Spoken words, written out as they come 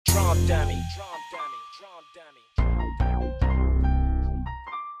What's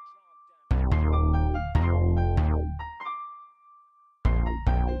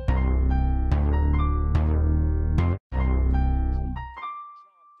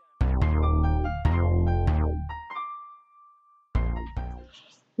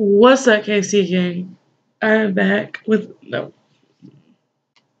up, KC gang? I'm back with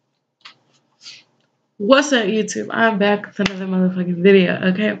What's up, YouTube? I'm back with another motherfucking video.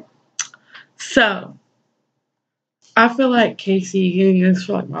 Okay, so I feel like KC gang is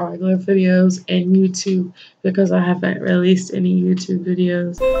for like my regular videos and YouTube because I haven't released any YouTube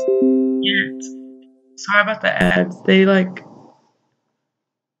videos yet. Sorry about the ads. They like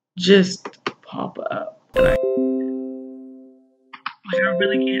just pop up, and I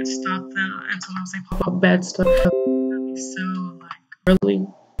really can't stop them. And sometimes they pop up bad stuff. So really.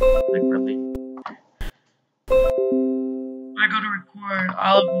 I go to record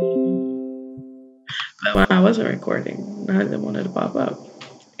all of them, but when I wasn't recording, none of them wanted to pop up.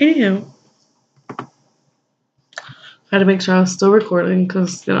 Anywho, I had to make sure I was still recording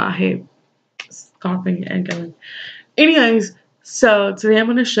because I hate stopping and going. Anyways, so today I'm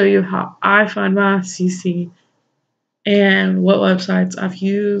going to show you how I find my CC and what websites I've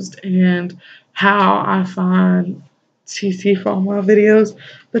used and how I find CC for all my videos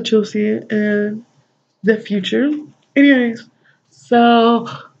that you'll see in the future. Anyways, so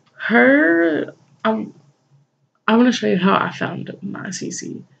I'm gonna show you how I found my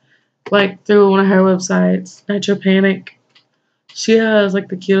CC. Like through one of her websites, Nitro Panic. She has like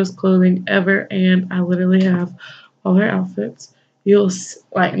the cutest clothing ever, and I literally have all her outfits. You'll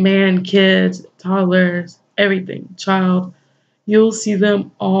like man, kids, toddlers, everything, child. You'll see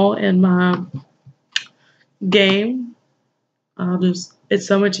them all in my game. It's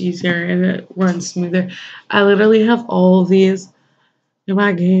so much easier and it runs smoother. I literally have all of these in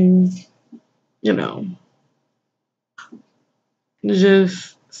my game,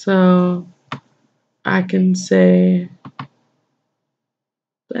 just so I can say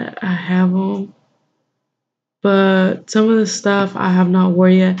that I have them. But some of the stuff I have not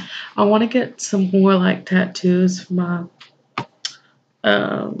worn yet. I want to get some more like tattoos for my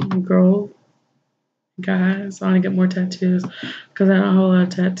girl guys. I want to get more tattoos because I don't have a lot of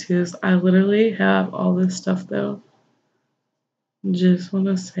tattoos. I literally have all this stuff though. Just want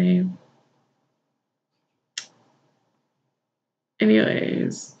to say.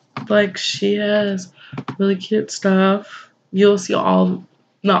 Anyways, like she has really cute stuff. You'll see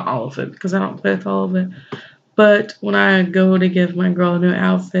not all of it because I don't play with all of it. But when I go to give my girl a new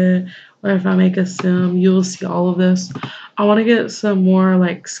outfit, or if I make a sim, you'll see all of this. I want to get some more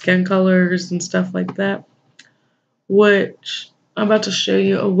like skin colors and stuff like that, which I'm about to show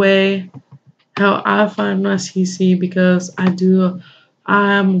you a way how I find my CC because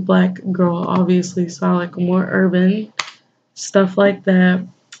I'm a black girl, obviously, so I like more urban stuff like that.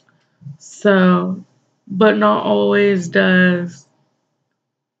 So, but not always does,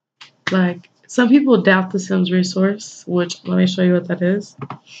 like, some people doubt the Sims resource, which let me show you what that is.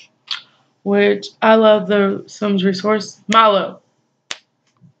 Which I love the Sims resource. Milo,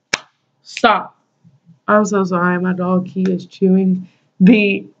 stop. I'm so sorry. My dog, he is chewing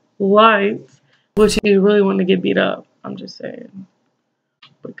the lights, which he really wanted to get beat up. I'm just saying.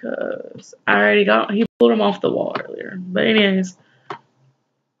 Because he pulled him off the wall earlier. But anyways,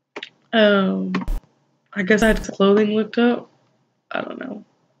 I guess I had clothing looked up. I don't know.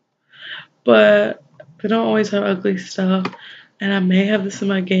 But they don't always have ugly stuff. And I may have this in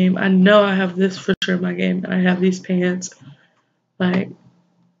my game. I know I have this for sure in my game. And I have these pants. Like,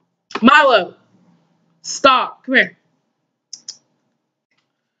 Milo! Stop! Come here.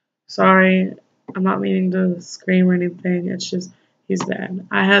 Sorry. I'm not meaning to scream or anything. It's just, he's bad.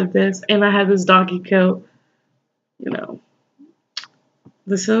 I have this. And I have this doggy coat. The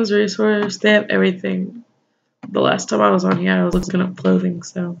Sims resource, they have everything. The last time I was on here, I was looking up clothing.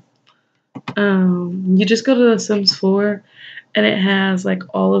 So, you just go to the Sims 4. And it has like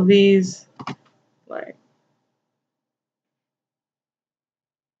all of these, like,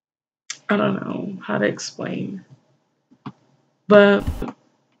 I don't know how to explain, but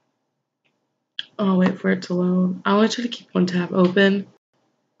I'll wait for it to load. I want you to keep one tab open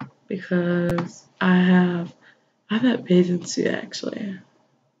because I have that bathing suit actually.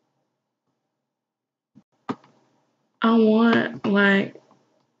 I want like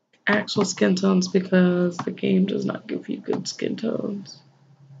actual skin tones because the game does not give you good skin tones.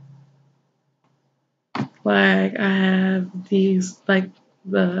 Like I have these, like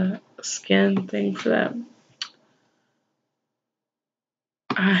the skin thing for that.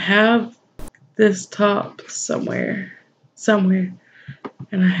 I have this top somewhere.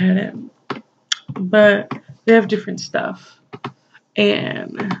 and I had it. But they have different stuff.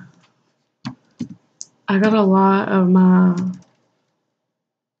 And I got a lot of my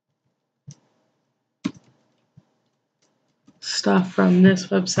stuff from this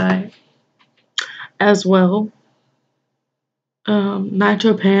website as well.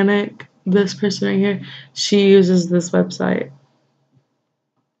 Nitro Panic, this person right here, she uses this website.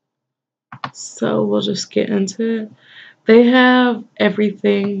 So we'll just get into it. They have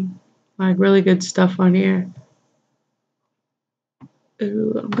everything, like really good stuff on here.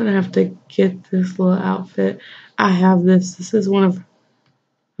 Ooh, I'm gonna have to get this little outfit. I have this. This is one of,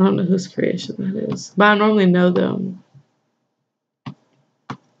 I don't know whose creation that is, but I normally know them.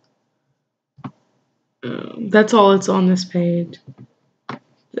 That's all it's on this page.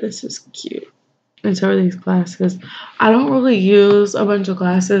 This is cute. And so are these glasses. I don't really use a bunch of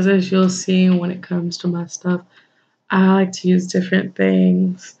glasses, as you'll see when it comes to my stuff. I like to use different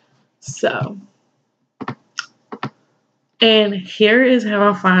things. So, and here is how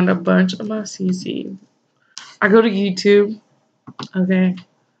I find a bunch of my CC. I go to YouTube, okay?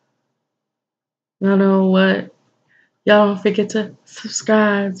 Y'all know what? Y'all don't forget to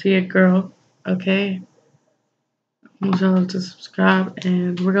subscribe to your girl, okay? I want y'all to subscribe,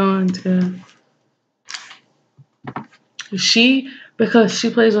 and we're going to... Because she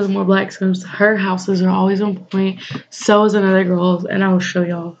plays with more black sims, her houses are always on point. So is another girl's, and I will show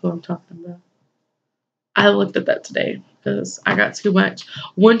y'all who I'm talking about. I looked at that today because I got too much.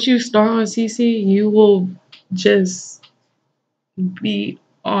 Once you start on CC, you will just be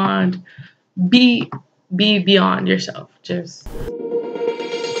beyond yourself. Just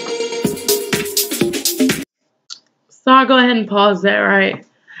so I'll go ahead and pause that, right?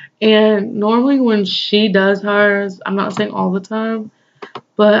 And normally when she does hers, I'm not saying all the time,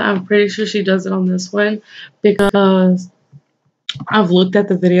 but I'm pretty sure she does it on this one because I've looked at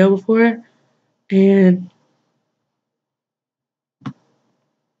the video before, and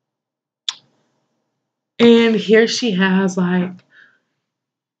here she has like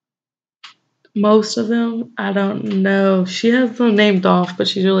most of them. I don't know. She has them named off, but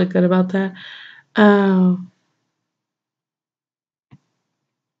she's really good about that.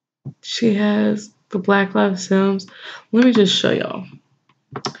 She has the Black Lives Sims. Let me just show y'all.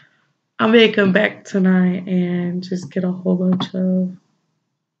 I may come back tonight and just get a whole bunch of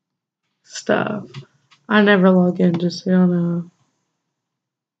stuff. I never log in, just so y'all know.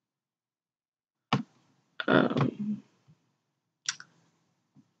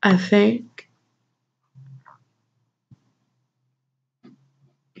 I think.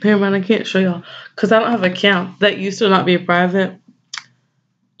 Never mind, I can't show y'all because I don't have an account. That used to not be private.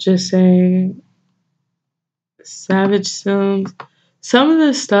 Just saying. Savage Sims. Some of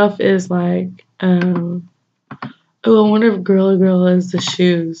this stuff is like, oh, I wonder if Girl is the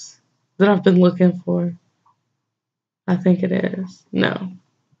shoes that I've been looking for. I think it is. No.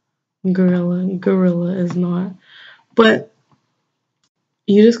 Gorilla is not. But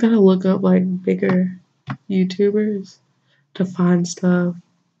you just gotta look up like bigger YouTubers to find stuff.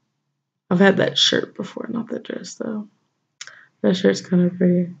 I've had that shirt before, not that dress though. That shirt's kind of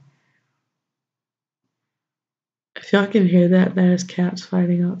pretty. If y'all can hear that, there's cats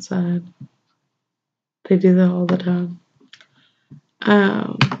fighting outside. They do that all the time.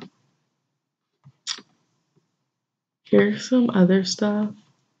 Here's some other stuff.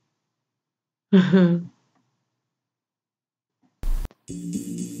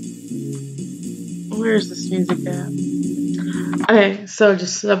 Where's this music at? Okay, so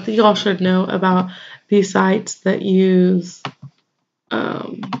just something y'all should know about these sites that use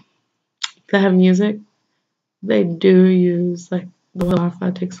that have music. They do use like the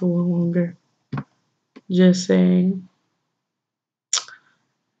Wi-Fi takes a little longer. Just saying.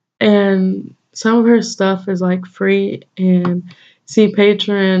 And some of her stuff is like free, and see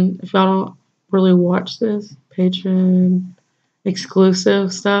Patreon, if y'all don't really watch this, Patreon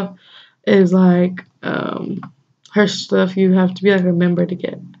exclusive stuff is like her stuff you have to be like a member to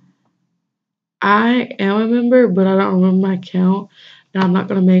get. I am a member, but I don't remember my account, and I'm not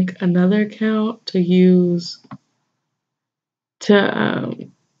gonna make another account to use to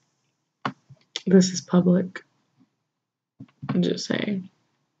this is public. I'm just saying.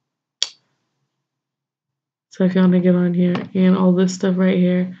 So if you want to get on here and all this stuff right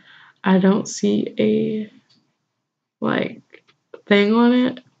here, I don't see a like thing on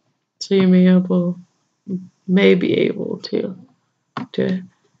it, so you may be able to do it.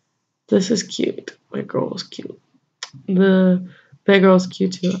 This is cute. My girl is cute. That girl's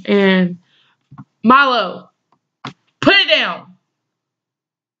cute too. And Milo, put it down.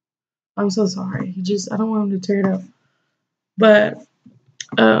 I'm so sorry. I don't want him to tear it up. But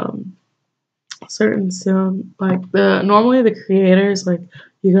certain sim, like normally the creators, like,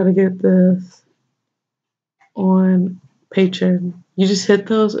 you gotta get this on Patreon. You just hit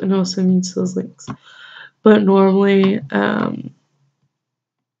those and it'll send you to those links. But normally, oh,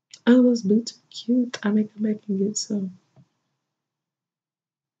 those boots are cute. I make them back and get some.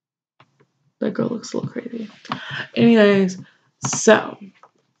 That girl looks a little crazy. Anyways, so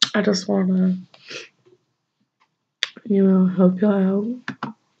I just wanna, help y'all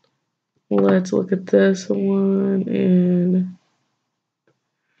out. Let's look at this one and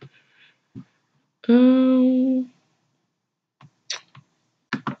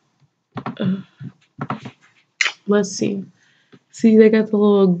let's see. See, they got the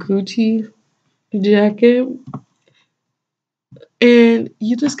little Gucci jacket, and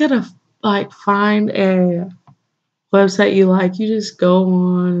you just gotta like find a website you like. You just go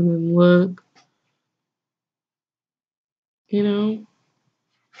on and then look,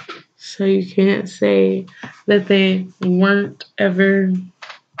 so you can't say that they weren't ever,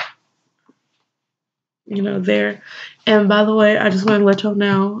 there. And by the way, I just want to let y'all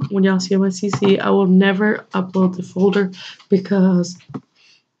know, when y'all see my CC, I will never upload the folder, because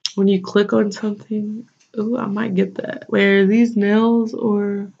when you click on something, ooh, I might get that. Where are these nails,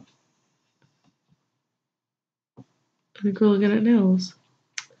 or the girl looking at nails?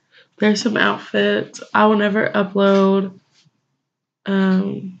 There's some outfits. I will never upload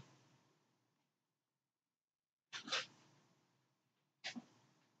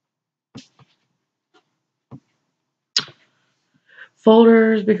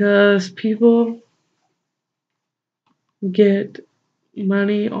folders, because people get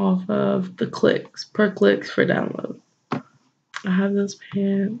money off of the clicks, per clicks for download. I have those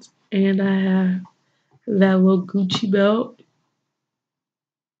pants, and I have that little Gucci belt.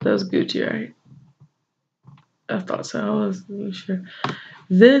 That was Gucci, right? I thought so. I wasn't sure.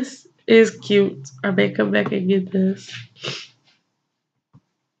 This is cute. I may come back and get this.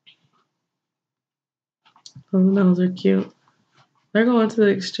 Those nails are cute. They're going to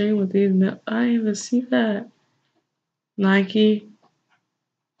the extreme with these nails. I didn't even see that. Nike.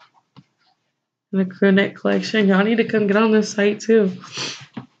 The crew neck collection. Y'all need to come get on this site too.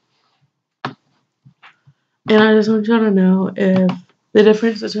 And I just want y'all to know, if the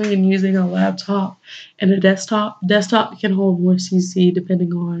difference between using a laptop and a desktop can hold more CC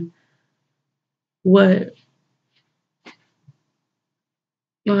depending on what,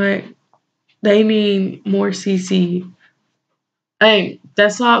 like, they need more CC.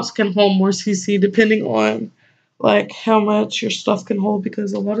 Desktops can hold more CC depending on, like, how much your stuff can hold,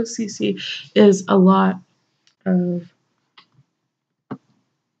 because a lot of CC is a lot of,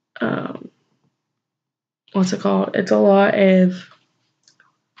 what's it called? It's a lot of,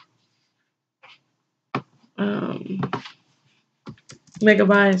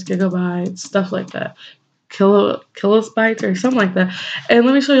 megabytes, gigabytes, stuff like that. Kilobytes or something like that. And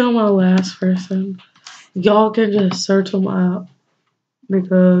let me show y'all my last person. Y'all can just search them up,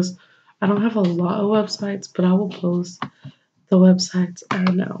 because I don't have a lot of websites, but I will post the websites I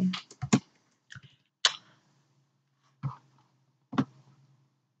know.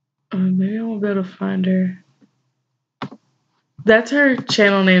 Maybe I won't be able to find her. That's her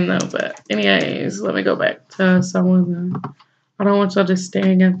channel name though, but anyways, let me go back to someone though. I don't want y'all just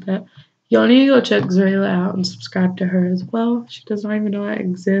staring at that. Y'all need to go check Dkaela out and subscribe to her as well. She doesn't even know I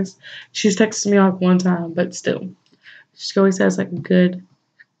exist. She's texted me like one time, but still. She always has like good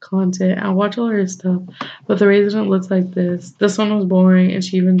content. I watch all her stuff, but the reason it looks like this one was boring, and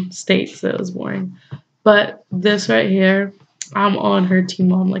she even states that it was boring. But this right here, I'm on her Teen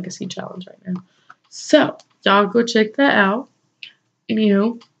Mom Legacy Challenge right now. So, y'all go check that out.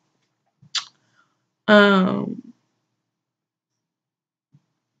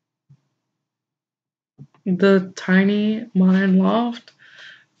 The Tiny Modern Loft,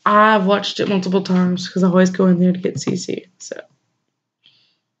 I've watched it multiple times because I always go in there to get CC. So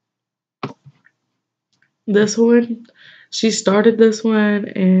this one, she started this one,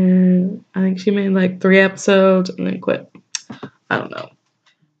 and I think she made like 3 episodes and then quit. I don't know,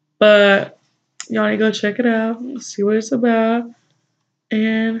 but y'all need to go check it out, see what it's about,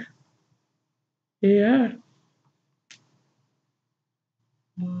 and yeah.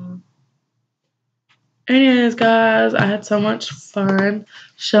 Anyways, guys, I had so much fun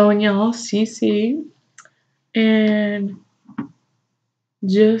showing y'all CC and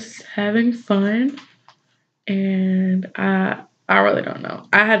just having fun. And I really don't know.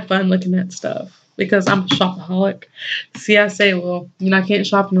 I had fun looking at stuff because I'm a shopaholic. See, I say, well, I can't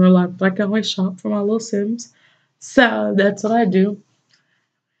shop in real life, but I can always shop for my little Sims. So that's what I do.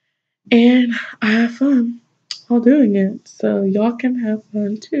 And I have fun. while doing it. So y'all can have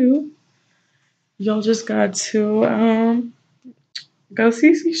fun too. Y'all just got to go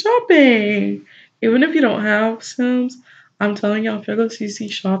CC shopping. Even if you don't have Sims, I'm telling y'all, if y'all go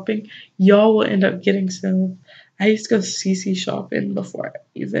CC shopping, y'all will end up getting Sims. I used to go CC shopping before I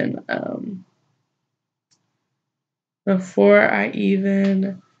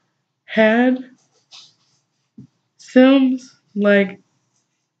even had Sims. Like,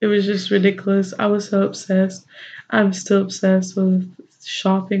 it was just ridiculous. I was so obsessed. I'm still obsessed with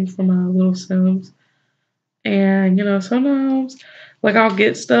shopping for my little Sims. And sometimes like I'll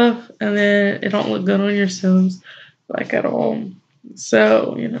get stuff and then it don't look good on your Sims like at all.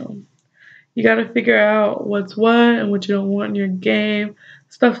 So, you gotta figure out what's what and what you don't want in your game,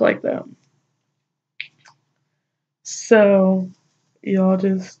 stuff like that. So y'all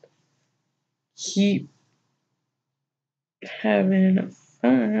just keep having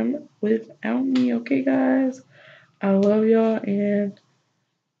fun without me, okay guys? I love y'all and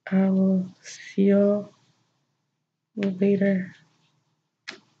I will see y'all later.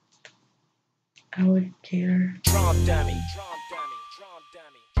 Alligator. Drum dummy.